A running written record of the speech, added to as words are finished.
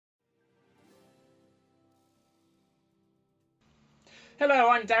Hello,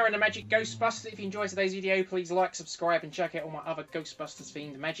 I'm Darren the Magic Ghostbuster. If you enjoyed today's video, please like, subscribe and check out all my other Ghostbusters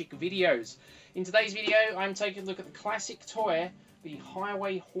themed magic videos. In today's video, I'm taking a look at the classic toy, the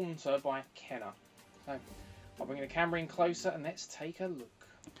Highway Haunter by Kenner. So, I'll bring the camera in closer and let's take a look.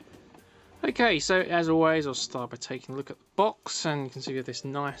 Okay, so as always, I'll start by taking a look at the box, and you can see we have this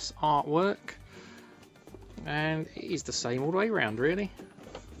nice artwork. And it is the same all the way around, really.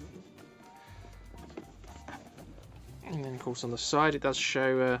 And then, of course, on the side it does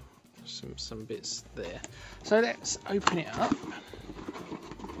show some bits there. So let's open it up.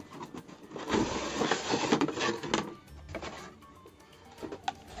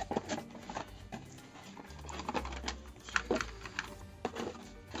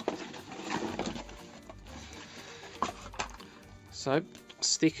 So,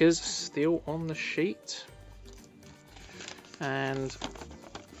 stickers still on the sheet. And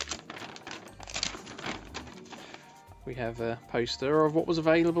we have a poster of what was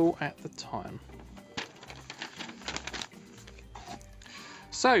available at the time.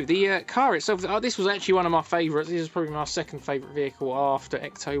 So the car itself, this was actually one of my favourites. This is probably my second favourite vehicle after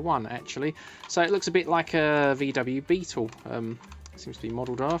Ecto-1 actually. So it looks a bit like a VW Beetle, seems to be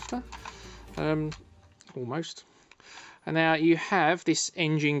modelled after, almost. And now you have this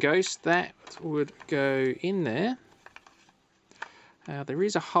engine ghost that would go in there. There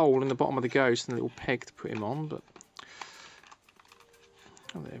is a hole in the bottom of the ghost and a little peg to put him on, but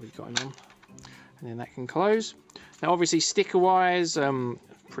oh, there we got him on, and then that can close. Now, obviously, sticker-wise,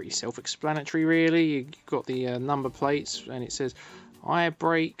 pretty self-explanatory, really. You've got the number plates, and it says "I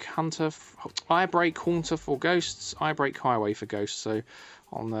brake Haunter for ghosts, I brake highway for ghosts." So,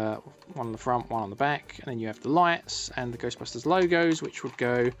 on the one on the front, one on the back, and then you have the lights and the Ghostbusters logos, which would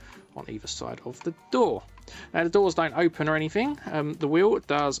go on either side of the door. Now, the doors don't open or anything. The wheel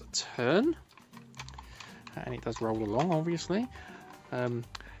does turn, and it does roll along, obviously.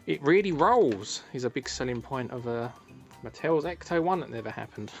 It really rolls is a big selling point of Mattel's Ecto-1 that never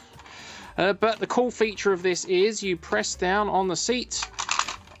happened. But the cool feature of this is you press down on the seat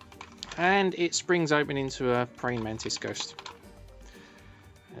and it springs open into a praying mantis ghost.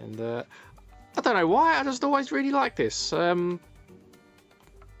 And I don't know why, I just always really like this.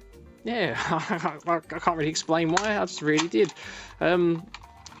 Yeah, I can't really explain why, I just really did.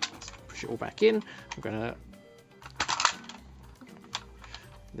 Push it all back in. I'm gonna.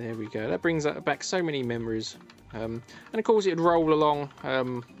 There we go. That brings back so many memories. And of course, it'd roll along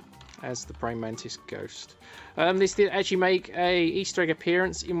as the praying mantis ghost. This did actually make a Easter egg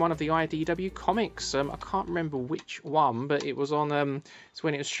appearance in one of the IDW comics. I can't remember which one, but it was on. It's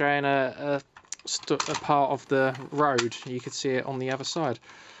when it was showing a part of the road. You could see it on the other side.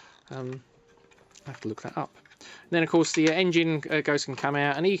 I have to look that up. And then, of course, the engine ghost can come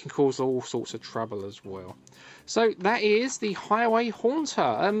out, and he can cause all sorts of trouble as well. So that is the Highway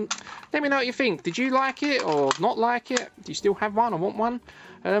Haunter. Let me know what you think. Did you like it or not like it? Do you still have one or want one?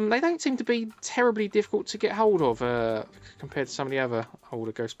 They don't seem to be terribly difficult to get hold of compared to some of the other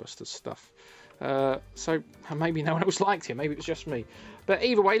older Ghostbusters stuff. So maybe no one else liked it. Maybe it was just me. But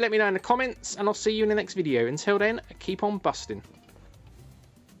either way, let me know in the comments, and I'll see you in the next video. Until then, keep on busting.